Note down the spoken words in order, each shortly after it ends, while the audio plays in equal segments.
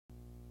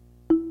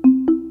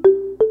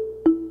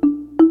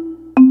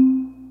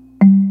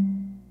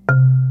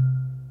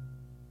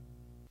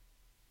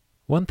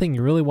One thing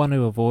you really want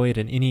to avoid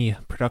in any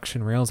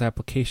production Rails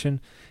application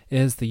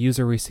is the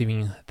user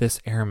receiving this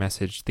error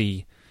message,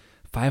 the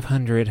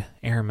 500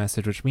 error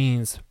message, which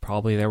means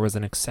probably there was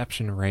an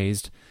exception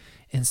raised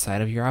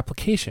inside of your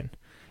application.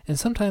 And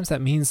sometimes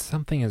that means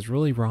something is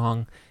really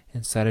wrong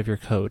inside of your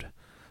code.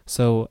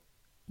 So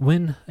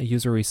when a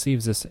user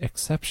receives this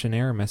exception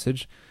error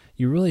message,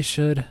 you really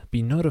should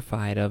be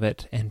notified of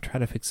it and try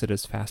to fix it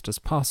as fast as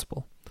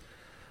possible.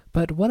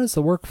 But what is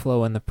the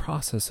workflow and the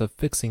process of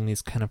fixing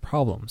these kind of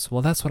problems?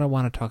 Well, that's what I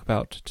want to talk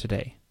about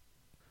today.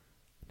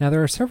 Now,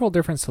 there are several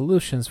different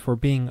solutions for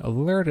being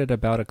alerted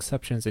about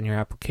exceptions in your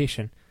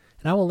application,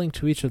 and I will link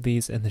to each of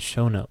these in the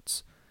show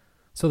notes.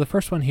 So the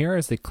first one here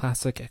is the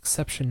classic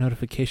exception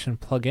notification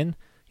plugin.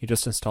 You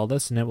just install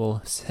this and it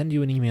will send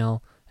you an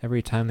email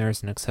every time there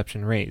is an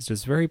exception raised.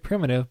 It's very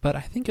primitive, but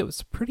I think it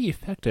was pretty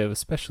effective,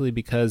 especially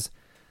because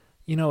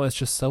it's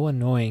just so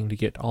annoying to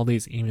get all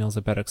these emails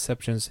about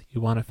exceptions. You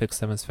want to fix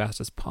them as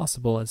fast as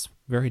possible. It's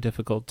very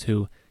difficult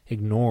to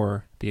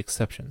ignore the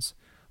exceptions.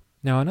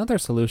 Now, another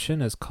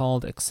solution is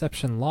called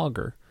Exception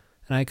Logger,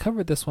 and I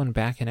covered this one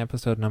back in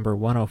episode number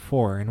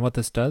 104, and what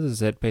this does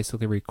is it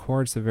basically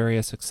records the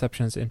various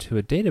exceptions into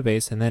a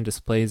database and then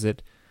displays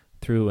it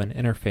through an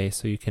interface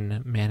so you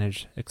can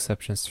manage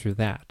exceptions through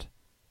that.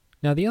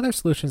 Now, the other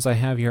solutions I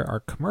have here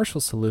are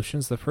commercial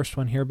solutions, the first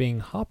one here being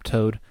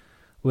Hoptoad,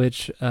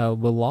 which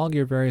will log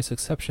your various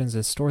exceptions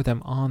and store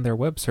them on their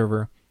web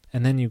server,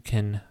 and then you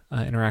can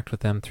interact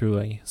with them through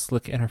a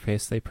slick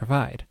interface they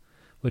provide,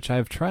 which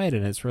I've tried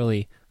and it's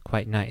really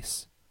quite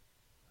nice.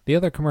 The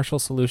other commercial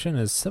solution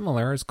is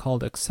similar, it's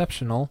called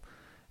Exceptional,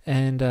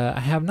 and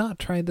I have not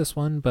tried this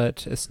one,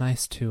 but it's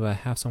nice to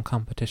have some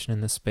competition in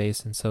this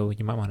space, and so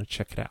you might want to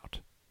check it out.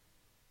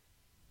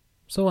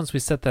 So once we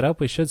set that up,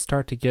 we should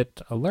start to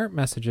get alert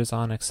messages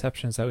on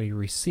exceptions that we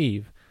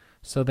receive.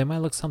 So they might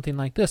look something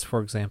like this,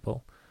 for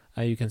example.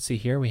 You can see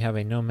here we have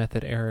a no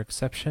method error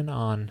exception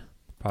on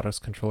products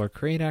controller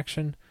create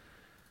action,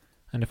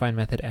 undefined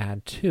method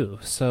add to.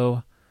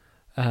 So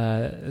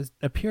it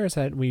appears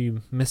that we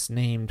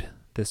misnamed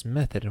this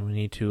method and we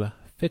need to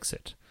fix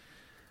it.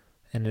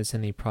 And it's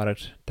in the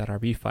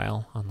product.rb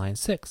file on line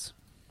 6.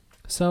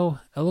 So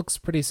it looks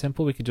pretty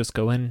simple. We could just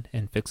go in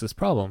and fix this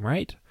problem,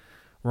 right?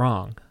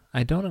 Wrong.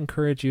 I don't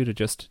encourage you to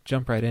just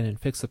jump right in and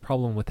fix the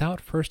problem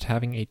without first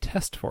having a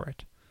test for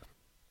it.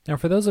 Now,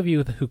 for those of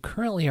you who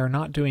currently are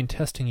not doing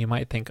testing, you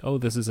might think, oh,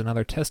 this is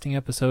another testing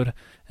episode,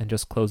 and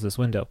just close this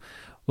window.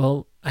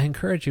 Well, I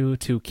encourage you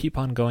to keep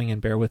on going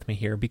and bear with me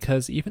here,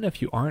 because even if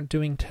you aren't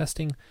doing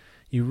testing,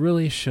 you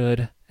really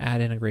should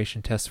add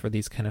integration tests for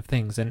these kind of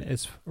things, and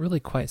it's really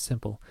quite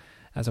simple,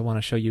 as I want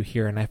to show you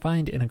here. And I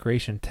find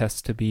integration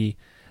tests to be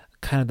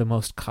kind of the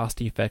most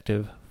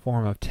cost-effective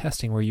form of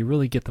testing where you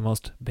really get the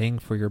most bang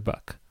for your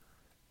buck.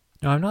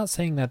 Now, I'm not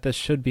saying that this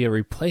should be a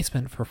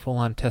replacement for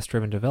full-on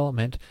test-driven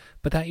development,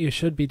 but that you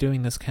should be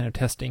doing this kind of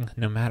testing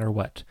no matter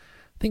what.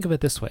 Think of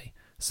it this way.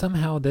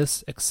 Somehow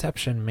this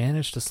exception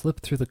managed to slip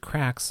through the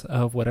cracks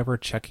of whatever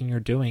checking you're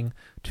doing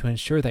to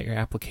ensure that your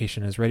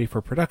application is ready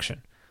for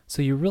production.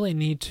 So you really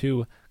need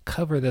to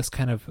cover this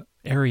kind of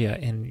area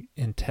in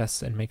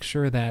tests and make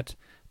sure that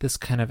this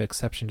kind of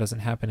exception doesn't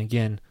happen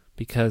again,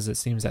 because it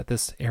seems that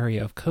this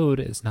area of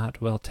code is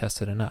not well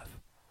tested enough.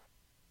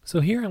 So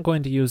here I'm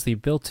going to use the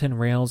built-in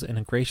Rails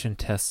integration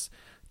tests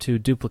to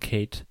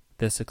duplicate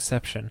this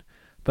exception,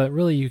 but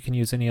really you can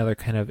use any other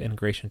kind of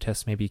integration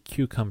test, maybe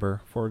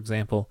Cucumber, for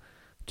example,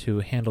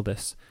 to handle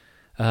this.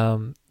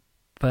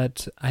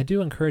 But I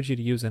do encourage you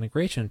to use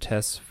integration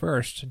tests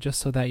first, just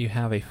so that you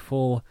have a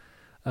full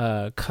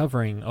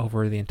covering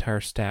over the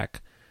entire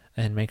stack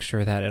and make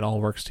sure that it all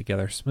works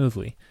together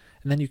smoothly.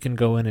 And then you can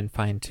go in and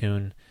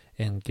fine-tune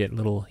and get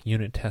little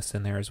unit tests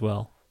in there as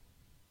well.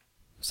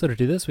 So to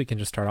do this, we can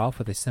just start off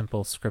with a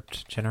simple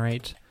script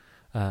generate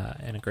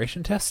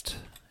integration test,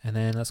 and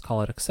then let's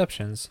call it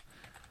exceptions.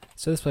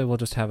 So this way we'll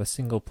just have a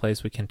single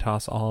place we can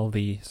toss all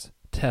these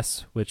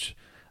tests which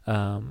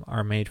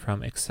are made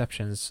from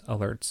exceptions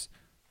alerts.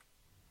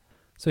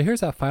 So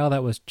here's that file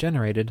that was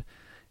generated,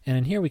 and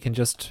in here we can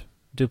just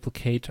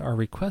duplicate our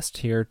request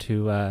here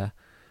to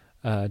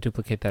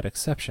duplicate that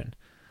exception.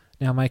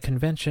 Now, my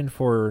convention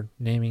for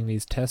naming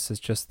these tests is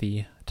just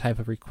the type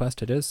of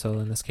request it is. So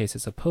in this case,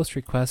 it's a post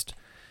request,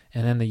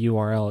 and then the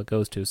URL it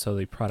goes to, so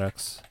the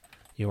products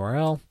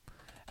URL,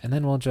 and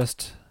then we'll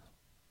just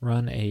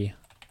run a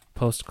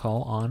post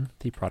call on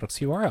the products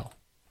URL.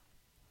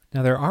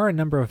 Now, there are a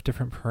number of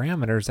different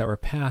parameters that were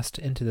passed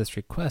into this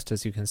request,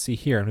 as you can see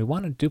here, and we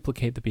want to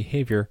duplicate the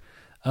behavior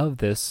of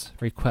this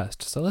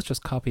request. So let's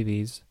just copy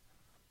these,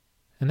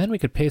 and then we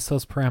could paste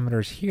those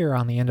parameters here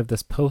on the end of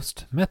this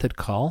post method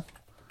call.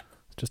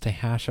 Just a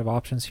hash of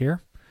options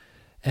here.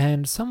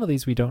 And some of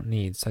these we don't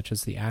need, such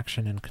as the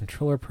action and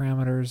controller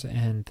parameters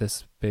and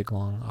this big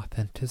long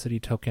authenticity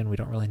token. We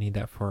don't really need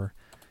that for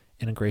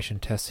integration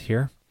tests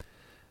here.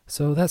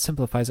 So that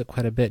simplifies it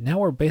quite a bit. Now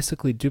we're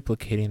basically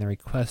duplicating the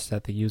request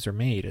that the user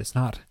made. It's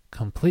not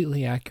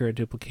completely accurate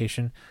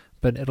duplication,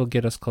 but it'll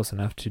get us close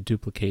enough to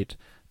duplicate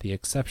the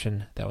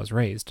exception that was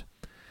raised.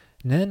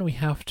 And then we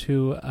have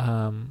to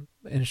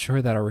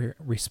ensure that our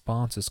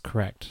response is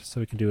correct. So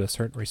we can do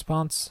assert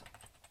response.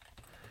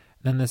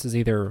 Then this is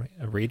either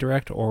a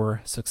redirect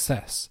or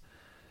success.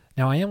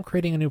 Now I am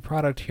creating a new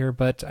product here,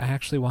 but I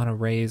actually want to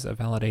raise a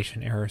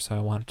validation error, so I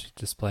want to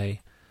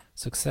display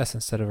success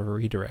instead of a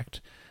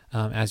redirect,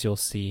 as you'll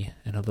see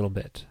in a little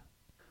bit.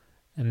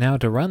 And now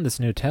to run this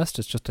new test,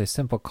 it's just a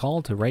simple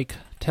call to rake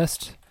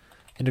test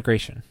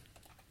integration.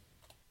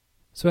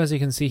 So as you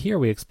can see here,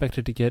 we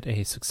expected to get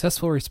a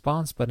successful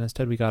response, but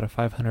instead we got a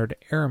 500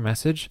 error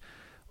message,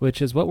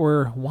 which is what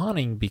we're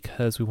wanting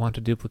because we want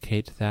to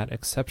duplicate that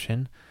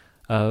exception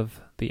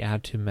of the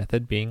add_to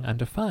method being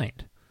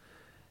undefined.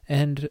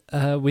 And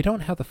we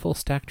don't have the full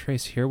stack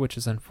trace here, which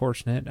is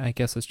unfortunate. I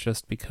guess it's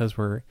just because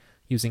we're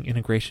using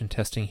integration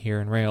testing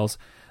here in Rails.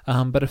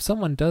 But if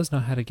someone does know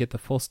how to get the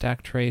full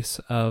stack trace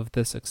of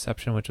this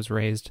exception which was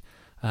raised,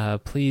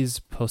 please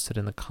post it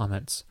in the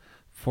comments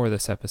for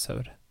this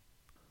episode.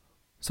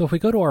 So if we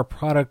go to our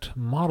product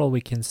model,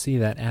 we can see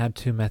that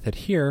add_to method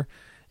here,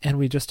 and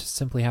we just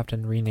simply have to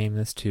rename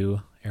this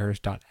to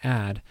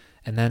errors.add,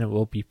 and then it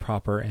will be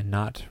proper and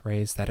not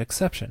raise that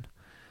exception.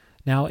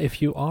 Now,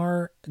 if you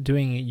are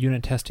doing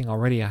unit testing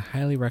already, I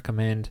highly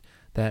recommend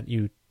that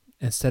you,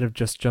 instead of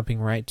just jumping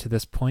right to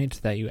this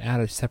point, that you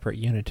add a separate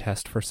unit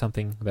test for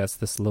something that's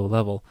this low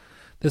level.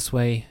 This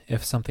way,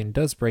 if something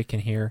does break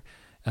in here,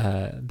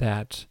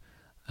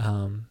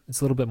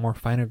 it's a little bit more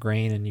finer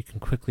grain, and you can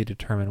quickly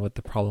determine what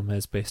the problem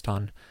is based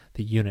on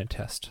the unit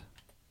test.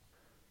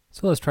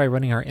 So let's try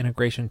running our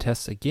integration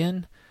tests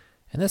again,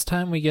 and this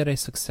time we get a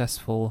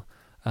successful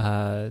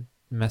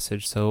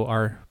message, so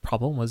our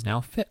problem was now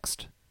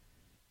fixed.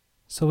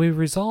 So we've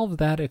resolved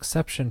that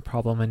exception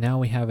problem, and now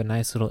we have a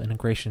nice little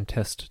integration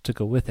test to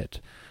go with it.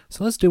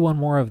 So let's do one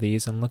more of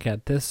these and look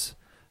at this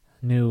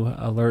new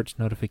alert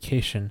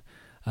notification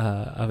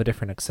of a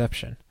different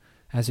exception.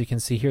 As you can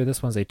see here,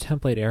 this one's a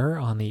template error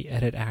on the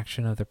edit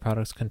action of the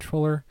products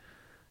controller,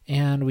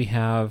 and we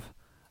have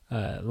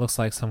looks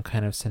like some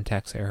kind of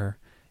syntax error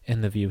in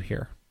the view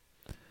here.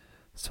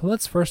 So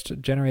let's first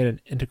generate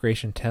an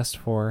integration test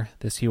for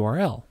this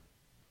URL.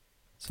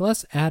 So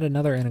let's add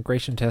another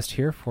integration test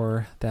here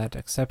for that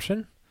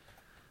exception.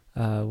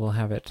 We'll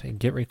have it a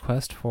GET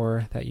request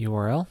for that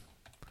URL,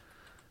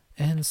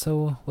 and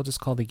so we'll just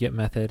call the GET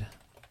method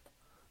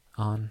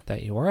on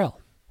that URL.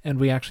 And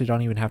we actually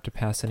don't even have to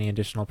pass any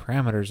additional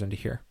parameters into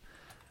here.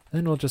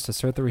 Then we'll just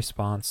assert the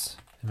response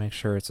and make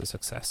sure it's a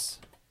success.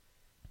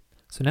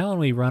 So now when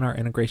we run our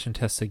integration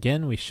tests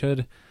again, we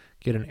should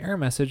get an error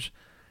message,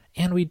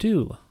 and we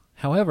do.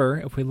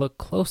 However, if we look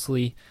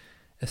closely,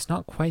 it's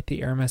not quite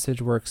the error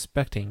message we're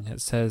expecting. It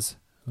says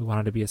we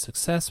want it to be a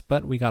success,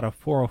 but we got a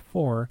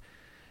 404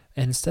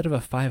 instead of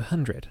a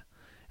 500.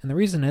 And the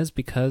reason is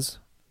because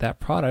that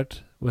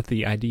product with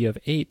the ID of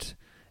 8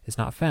 is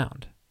not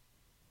found.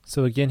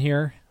 So again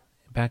here,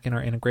 back in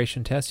our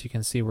integration test, you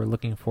can see we're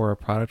looking for a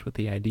product with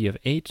the ID of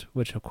 8,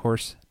 which of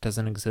course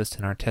doesn't exist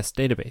in our test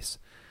database.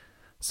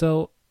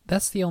 So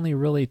that's the only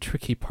really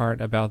tricky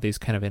part about these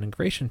kind of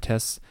integration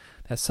tests,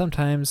 that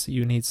sometimes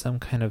you need some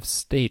kind of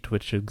state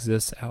which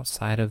exists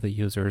outside of the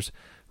user's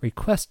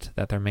request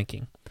that they're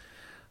making.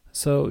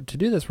 So to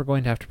do this, we're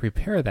going to have to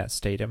prepare that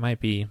state. It might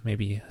be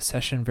maybe a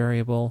session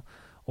variable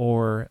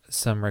or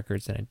some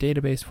records in a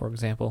database, for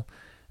example.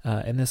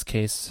 In this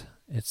case,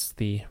 it's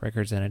the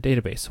records in a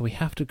database, so we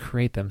have to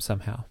create them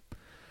somehow.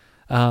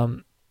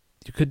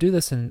 You could do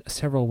this in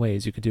several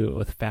ways. You could do it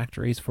with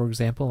factories, for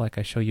example, like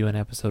I show you in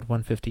episode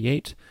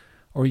 158,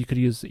 or you could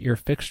use your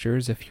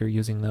fixtures if you're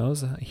using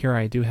those. Here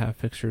I do have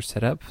fixtures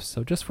set up,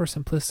 so just for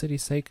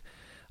simplicity's sake,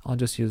 I'll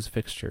just use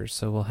fixtures.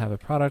 So we'll have a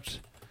product.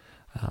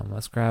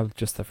 Let's grab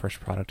just the first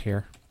product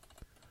here,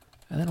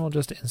 and then we'll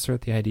just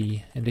insert the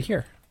ID into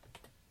here.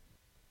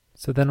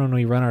 So then when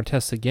we run our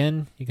tests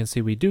again, you can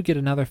see we do get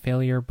another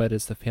failure, but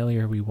it's the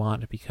failure we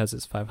want because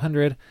it's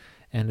 500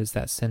 and is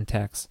that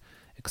syntax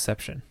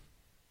exception.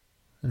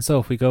 And so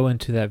if we go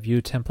into that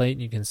view template,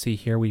 you can see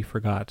here we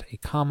forgot a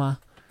comma,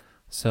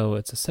 so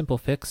it's a simple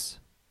fix.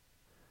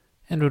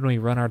 And when we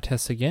run our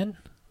tests again,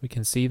 we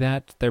can see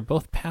that they're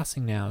both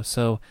passing now,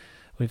 so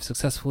we've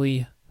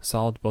successfully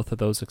solved both of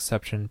those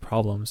exception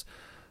problems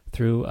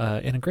through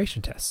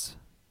integration tests.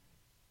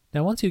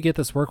 Now once you get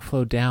this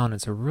workflow down,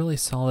 it's a really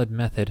solid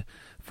method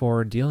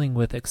for dealing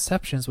with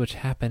exceptions which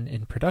happen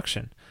in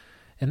production.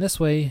 In this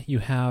way, you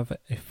have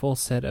a full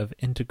set of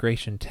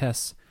integration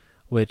tests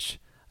which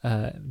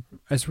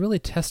is really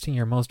testing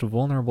your most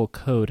vulnerable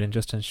code and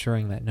just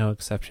ensuring that no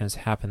exceptions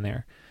happen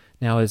there.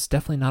 Now it's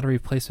definitely not a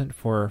replacement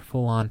for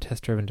full-on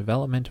test-driven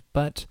development,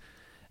 but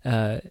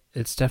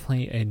it's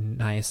definitely a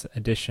nice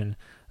addition,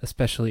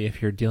 especially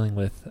if you're dealing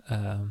with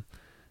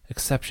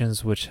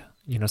exceptions which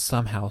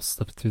somehow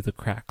slip through the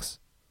cracks.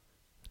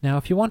 Now,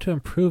 if you want to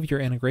improve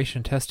your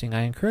integration testing,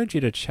 I encourage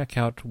you to check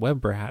out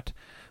WebRat,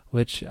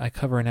 which I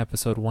cover in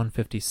episode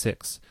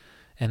 156,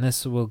 and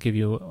this will give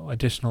you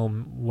additional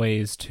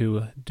ways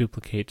to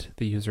duplicate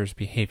the user's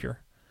behavior.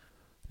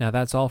 Now,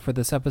 that's all for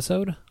this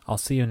episode. I'll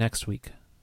see you next week.